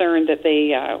concerned that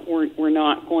they were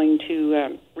not going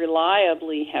to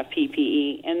reliably have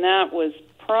PPE, and that was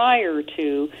prior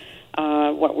to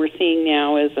what we're seeing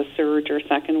now as a surge or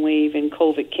second wave in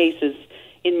COVID cases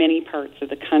in many parts of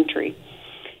the country.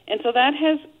 And so that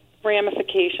has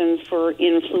ramifications for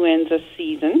influenza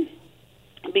season,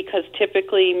 because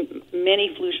typically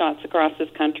many flu shots across this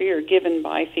country are given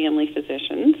by family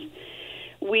physicians.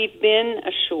 We've been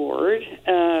assured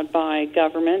by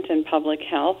government and public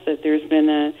health that there's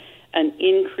been an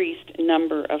increased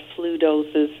number of flu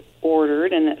doses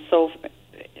ordered, and that so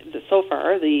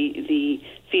far the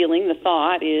feeling, the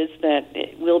thought is that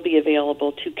it will be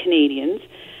available to Canadians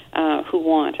who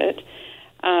want it.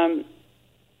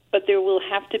 But there will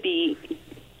have to be,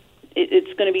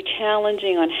 it's going to be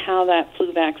challenging on how that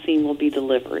flu vaccine will be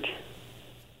delivered.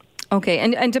 Okay,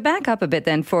 and to back up a bit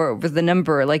then for the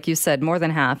number, like you said, more than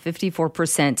half,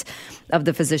 54% of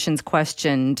the physicians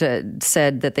questioned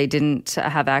said that they didn't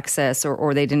have access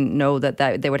or they didn't know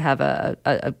that they would have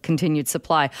a continued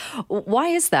supply. Why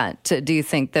is that, do you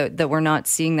think, that we're not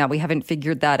seeing that? We haven't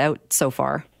figured that out so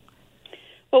far.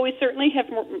 Well, we certainly have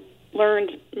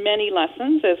learned many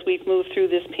lessons as we've moved through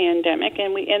this pandemic,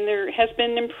 and there has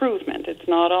been improvement. It's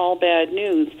not all bad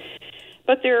news.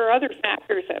 But there are other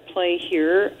factors at play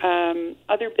here.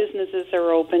 Other businesses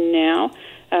are open now,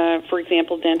 for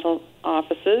example, dental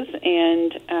offices,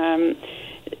 and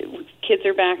kids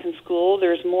are back in school.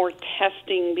 There's more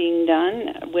testing being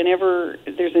done. Whenever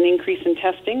there's an increase in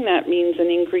testing, that means an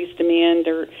increased demand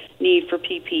or need for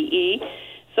PPE.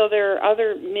 So there are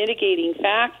other mitigating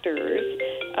factors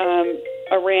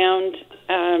around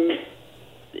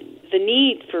the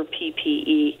need for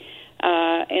PPE.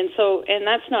 And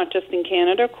that's not just in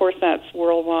Canada. Of course, that's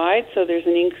worldwide. So there's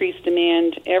an increased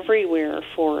demand everywhere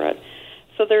for it.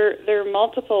 So there are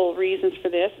multiple reasons for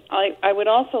this. I would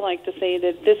also like to say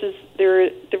that there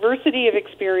is diversity of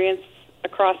experience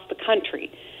across the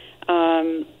country.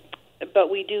 But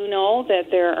we do know that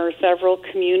there are several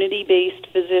community-based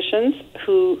physicians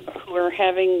who are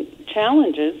having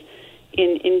challenges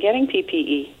in getting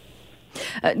PPE.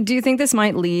 Do you think this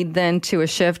might lead then to a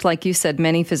shift? Like you said,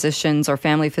 many physicians or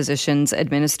family physicians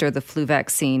administer the flu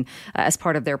vaccine as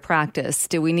part of their practice.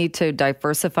 Do we need to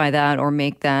diversify that or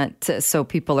make that so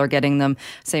people are getting them,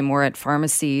 say, more at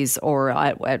pharmacies or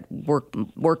at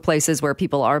workplaces where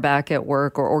people are back at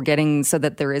work, or getting so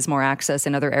that there is more access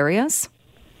in other areas?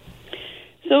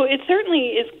 So it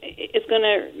certainly is going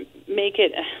to make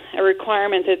it a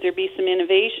requirement that there be some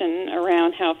innovation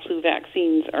around how flu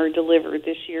vaccines are delivered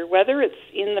this year, whether it's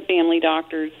in the family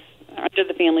doctors, under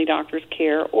the family doctor's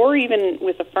care, or even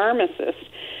with a pharmacist.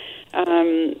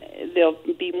 They'll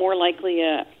be more likely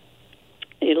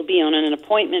it'll be on an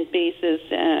appointment basis,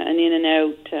 an in and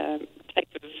out type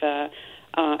of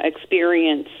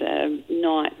experience,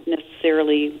 not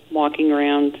necessarily walking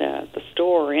around the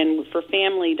store. And for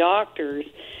family doctors,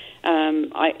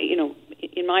 in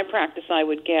my practice, I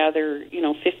would gather,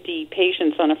 50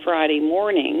 patients on a Friday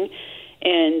morning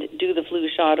and do the flu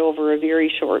shot over a very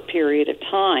short period of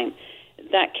time.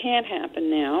 That can't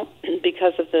happen now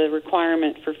because of the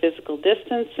requirement for physical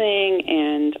distancing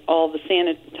and all the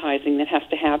sanitizing that has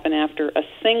to happen after a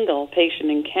single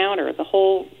patient encounter. The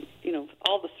whole,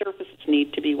 all the surfaces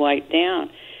need to be wiped down.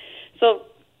 So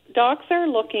docs are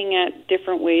looking at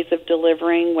different ways of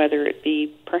delivering, whether it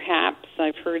be perhaps,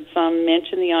 I've heard some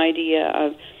mention the idea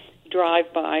of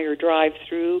drive-by or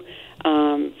drive-through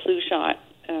flu shot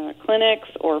clinics,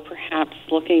 or perhaps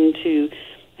looking to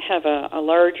have a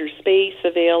larger space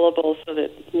available so that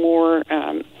more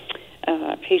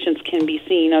patients can be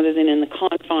seen other than in the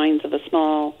confines of a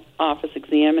small office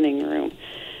examining room.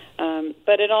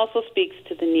 But it also speaks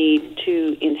to the need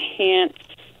to enhance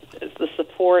the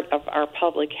support of our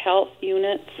public health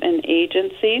units and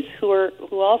agencies who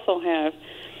also have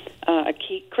a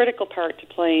key critical part to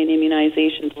play in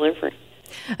immunization delivery.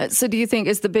 So do you think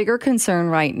is the bigger concern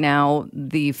right now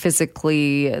the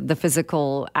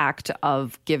physical act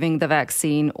of giving the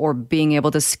vaccine, or being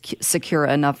able to secure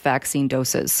enough vaccine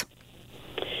doses?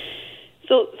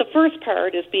 So the first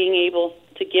part is being able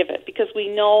to give it, because we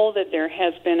know that there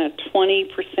has been a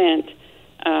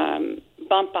 20%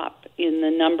 bump up in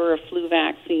the number of flu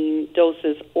vaccine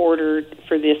doses ordered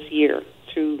for this year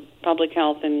through public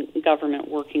health and government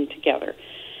working together.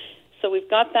 So we've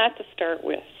got that to start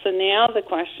with. So now the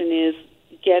question is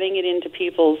getting it into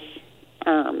people's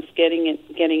arms, getting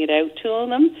it out to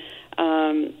them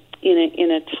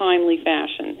in a timely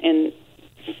fashion. And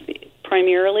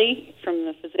primarily from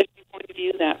the physician point of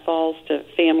view, that falls to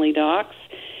family docs.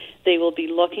 They will be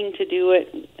looking to do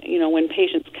it, when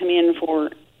patients come in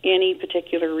for any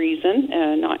particular reason,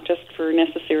 not just for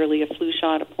necessarily a flu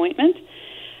shot appointment.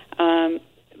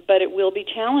 But it will be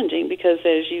challenging because,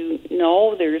 as you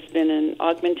know, there's been an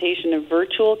augmentation of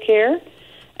virtual care,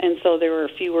 and so there are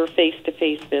fewer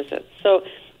face-to-face visits. So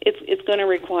it's going to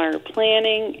require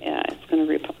planning, it's going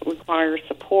to require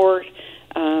support,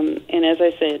 and as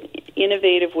I said,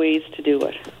 innovative ways to do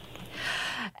it.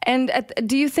 And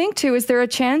do you think, too, is there a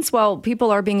chance, while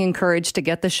people are being encouraged to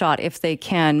get the shot if they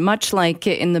can, much like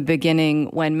in the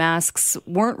beginning when masks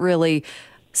weren't really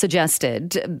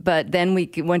suggested, but then we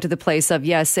went to the place of,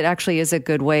 yes, it actually is a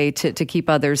good way to keep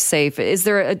others safe. Is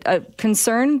there a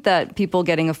concern that people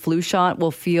getting a flu shot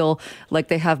will feel like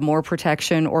they have more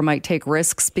protection, or might take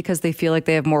risks because they feel like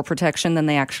they have more protection than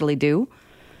they actually do?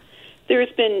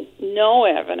 There's been no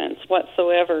evidence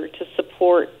whatsoever to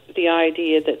support the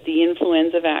idea that the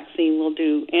influenza vaccine will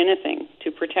do anything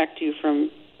to protect you from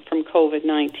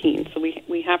COVID-19. So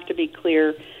we have to be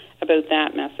clear about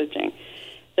that messaging.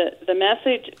 The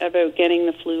message about getting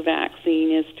the flu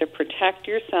vaccine is to protect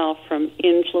yourself from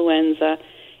influenza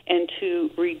and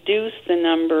to reduce the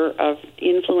number of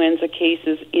influenza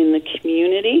cases in the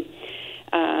community,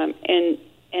 and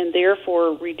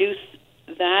therefore reduce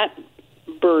that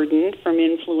burden from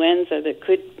influenza that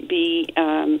could be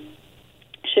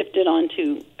shifted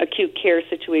onto acute care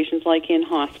situations like in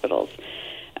hospitals.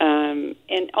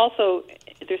 And also,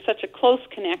 there's such a close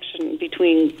connection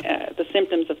between the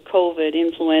symptoms of COVID,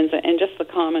 influenza, and just the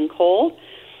common cold.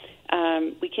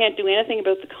 We can't do anything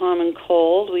about the common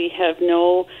cold. We have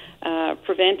no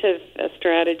preventive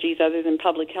strategies other than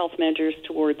public health measures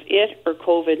towards it or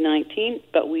COVID-19,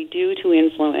 but we do to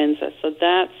influenza. So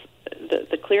that's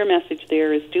the clear message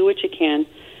there is do what you can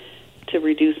to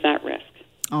reduce that risk.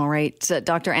 All right.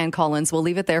 Dr. Ann Collins, we'll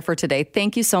leave it there for today.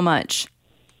 Thank you so much.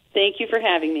 Thank you for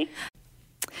having me.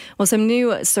 Well, some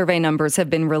new survey numbers have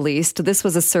been released. This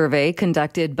was a survey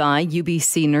conducted by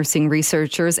UBC nursing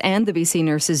researchers and the BC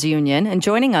Nurses Union. And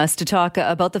joining us to talk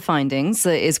about the findings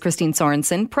is Christine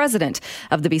Sorensen, president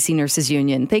of the BC Nurses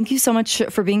Union. Thank you so much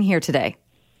for being here today.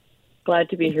 Glad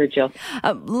to be here, Jill.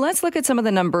 Let's look at some of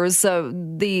the numbers.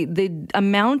 The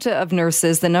amount of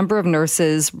nurses, the number of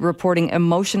nurses reporting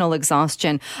emotional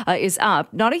exhaustion is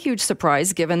up. Not a huge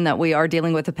surprise given that we are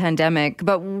dealing with a pandemic.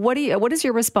 But what is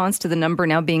your response to the number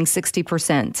now being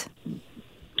 60%?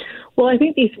 Well, I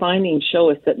think these findings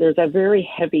show us that there's a very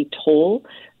heavy toll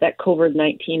that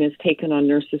COVID-19 has taken on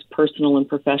nurses' personal and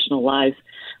professional lives,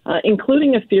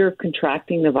 including a fear of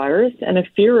contracting the virus and a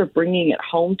fear of bringing it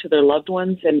home to their loved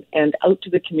ones and out to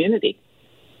the community.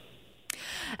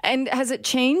 And has it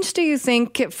changed, do you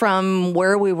think, from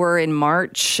where we were in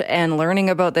March and learning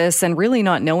about this and really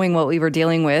not knowing what we were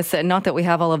dealing with? And not that we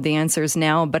have all of the answers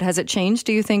now, but has it changed,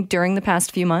 do you think, during the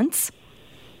past few months?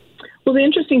 Well, the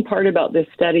interesting part about this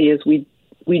study is we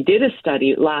did a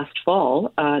study last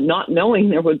fall, not knowing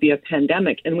there would be a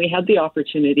pandemic, and we had the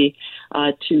opportunity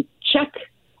to check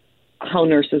how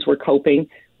nurses were coping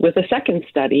with a second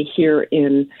study here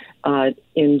in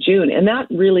June, and that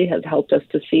really has helped us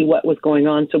to see what was going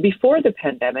on. So before the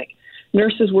pandemic,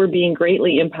 nurses were being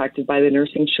greatly impacted by the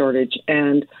nursing shortage,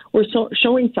 and were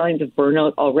showing signs of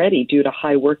burnout already due to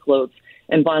high workloads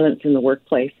and violence in the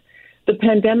workplace. The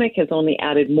pandemic has only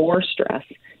added more stress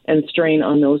and strain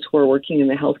on those who are working in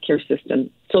the healthcare system.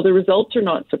 So the results are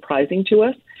not surprising to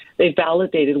us. They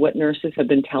validated what nurses have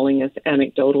been telling us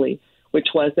anecdotally, which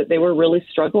was that they were really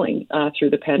struggling through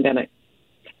the pandemic.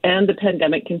 And the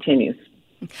pandemic continues.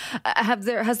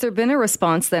 Has there been a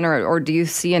response then, or do you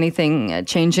see anything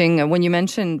changing? When you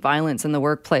mentioned violence in the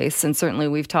workplace, and certainly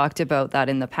we've talked about that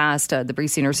in the past, the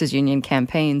BC Nurses Union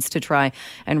campaigns to try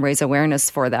and raise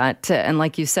awareness for that. And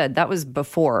like you said, that was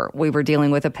before we were dealing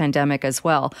with a pandemic as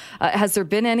well. Has there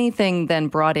been anything then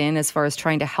brought in as far as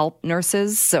trying to help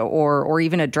nurses or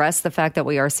even address the fact that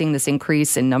we are seeing this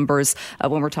increase in numbers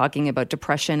when we're talking about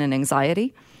depression and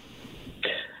anxiety?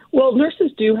 Well,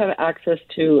 nurses do have access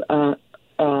to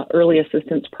early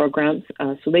assistance programs,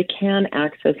 so they can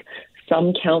access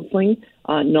some counseling,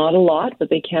 not a lot,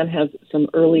 but they can have some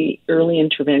early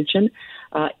intervention.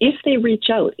 If they reach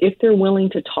out, if they're willing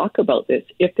to talk about this,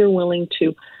 if they're willing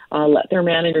to let their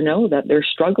manager know that they're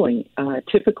struggling.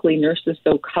 Typically, nurses,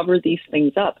 though, cover these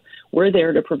things up. We're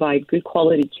there to provide good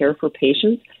quality care for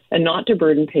patients and not to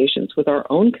burden patients with our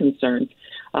own concerns.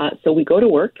 So we go to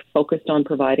work focused on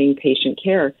providing patient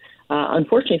care,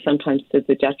 unfortunately sometimes to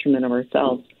the detriment of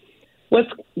ourselves.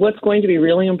 What's going to be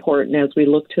really important as we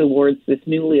look towards this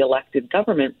newly elected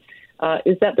government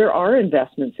is that there are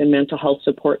investments in mental health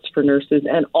supports for nurses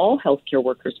and all healthcare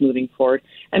workers moving forward,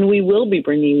 and we will be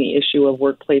bringing the issue of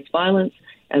workplace violence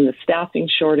and the staffing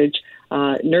shortage,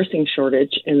 nursing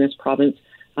shortage in this province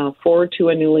forward to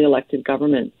a newly elected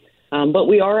government. But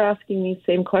we are asking these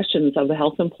same questions of the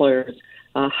health employers.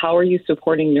 How are you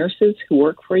supporting nurses who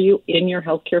work for you in your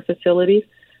healthcare facilities?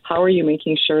 How are you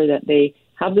making sure that they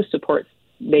have the support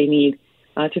they need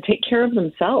to take care of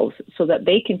themselves so that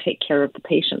they can take care of the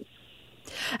patients?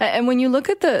 And when you look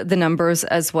at the numbers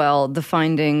as well, the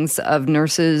findings of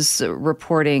nurses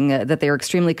reporting that they are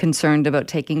extremely concerned about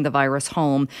taking the virus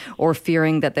home or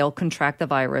fearing that they'll contract the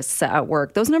virus at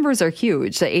work, those numbers are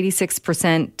huge.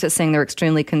 86% saying they're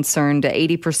extremely concerned,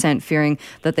 80% fearing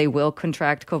that they will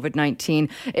contract COVID-19.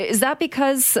 Is that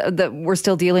because that we're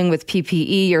still dealing with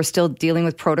PPE or still dealing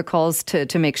with protocols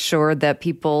to make sure that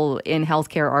people in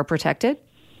healthcare are protected?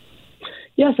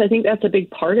 Yes, I think that's a big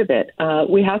part of it.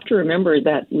 We have to remember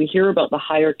that we hear about the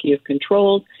hierarchy of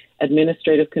controls,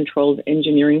 administrative controls,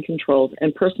 engineering controls,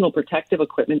 and personal protective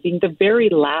equipment being the very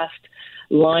last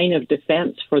line of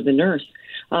defense for the nurse.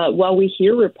 While we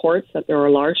hear reports that there are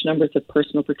large numbers of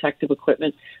personal protective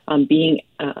equipment being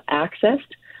accessed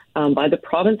by the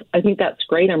province, I think that's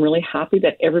great. I'm really happy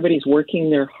that everybody's working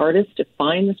their hardest to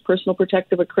find this personal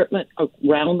protective equipment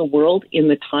around the world in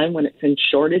the time when it's in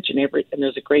shortage and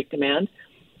there's a great demand.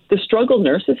 The struggle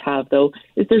nurses have, though,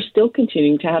 is they're still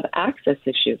continuing to have access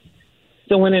issues.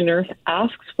 So when a nurse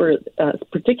asks for a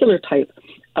particular type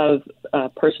of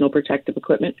personal protective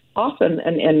equipment, often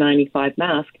an N95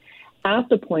 mask, at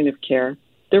the point of care,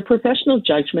 their professional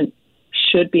judgment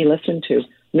should be listened to.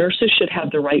 Nurses should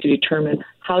have the right to determine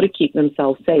how to keep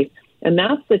themselves safe. And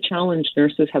that's the challenge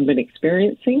nurses have been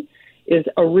experiencing, is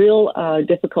a real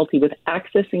difficulty with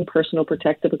accessing personal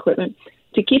protective equipment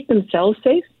to keep themselves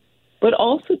safe, but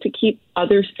also to keep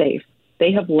others safe.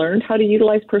 They have learned how to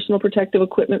utilize personal protective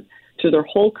equipment through their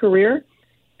whole career,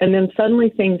 and then suddenly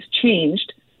things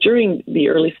changed during the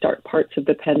early start parts of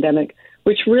the pandemic,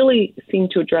 which really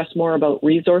seemed to address more about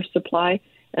resource supply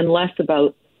and less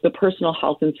about the personal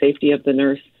health and safety of the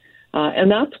nurse.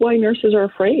 And that's why nurses are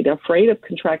afraid of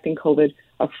contracting COVID,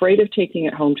 afraid of taking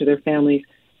it home to their families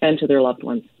and to their loved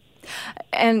ones.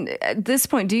 And at this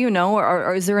point, do you know,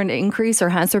 or is there an increase, or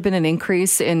has there been an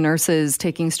increase in nurses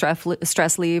taking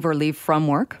stress leave or leave from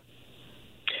work?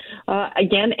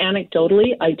 Again,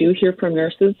 anecdotally, I do hear from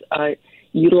nurses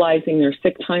utilizing their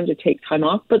sick time to take time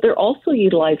off, but they're also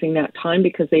utilizing that time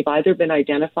because they've either been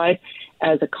identified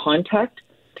as a contact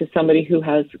to somebody who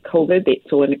has COVID,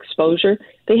 so an exposure.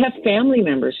 They have family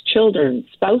members, children,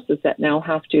 spouses that now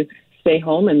have to stay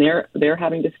home, and they're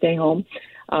having to stay home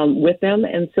with them.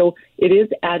 And so it is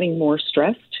adding more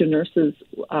stress to nurses'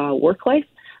 work life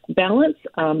balance.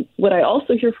 What I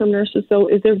also hear from nurses, though,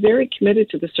 is they're very committed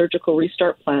to the surgical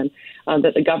restart plan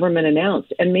that the government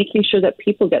announced and making sure that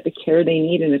people get the care they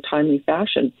need in a timely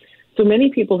fashion. So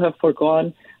many people have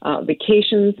foregone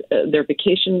vacations, their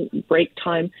vacation break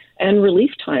time and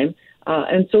relief time.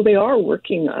 And so they are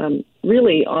working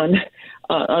really on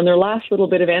their last little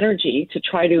bit of energy to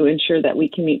try to ensure that we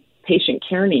can meet patient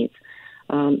care needs.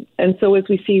 And so as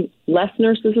we see less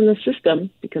nurses in the system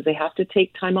because they have to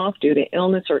take time off due to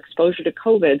illness or exposure to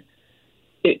COVID,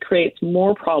 it creates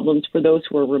more problems for those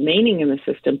who are remaining in the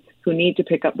system who need to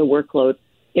pick up the workload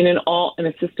in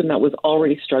a system that was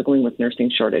already struggling with nursing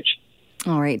shortage.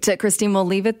 All right, Christine, we'll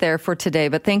leave it there for today,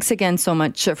 but thanks again so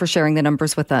much for sharing the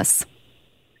numbers with us.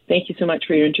 Thank you so much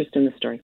for your interest in the story.